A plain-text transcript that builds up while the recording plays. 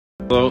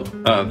Hello,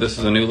 this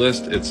is a new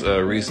list. It's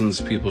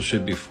reasons people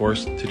should be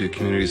forced to do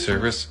community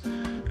service.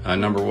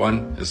 Number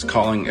one is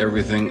calling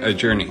everything a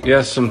journey.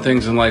 Yes, some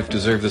things in life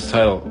deserve this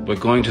title, but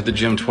going to the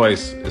gym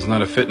twice is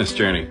not a fitness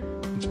journey.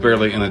 It's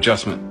barely an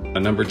adjustment.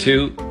 Number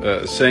two,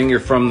 saying you're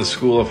from the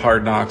school of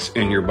hard knocks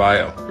in your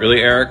bio.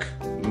 Really, Eric?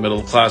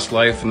 Middle class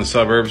life in the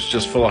suburbs,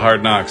 just full of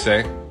hard knocks,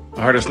 eh?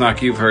 The hardest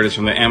knock you've heard is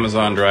from the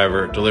Amazon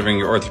driver delivering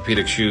your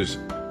orthopedic shoes.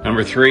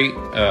 Number three,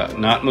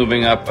 not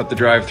moving up at the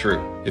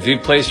drive-thru. If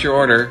you'd placed your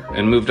order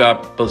and moved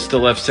up but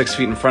still left 6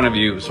 feet in front of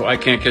you so I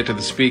can't get to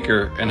the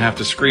speaker and have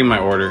to scream my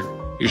order,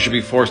 you should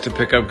be forced to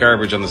pick up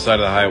garbage on the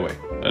side of the highway.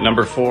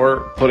 Number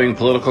four, putting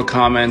political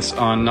comments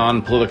on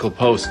non-political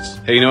posts.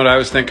 Hey, you know what I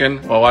was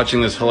thinking while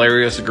watching this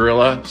hilarious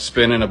gorilla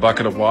spin in a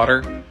bucket of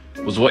water?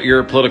 Was what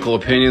your political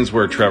opinions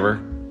were,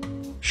 Trevor.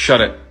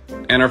 Shut it.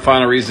 And our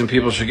final reason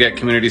people should get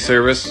community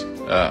service,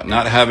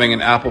 not having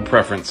an Apple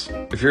preference.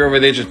 If you're over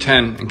the age of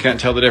 10 and can't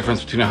tell the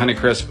difference between a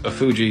Honeycrisp, a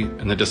Fuji,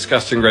 and the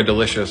disgusting Red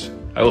Delicious,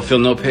 I will feel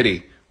no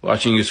pity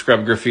watching you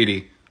scrub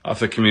graffiti off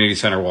the community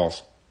center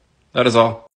walls. That is all.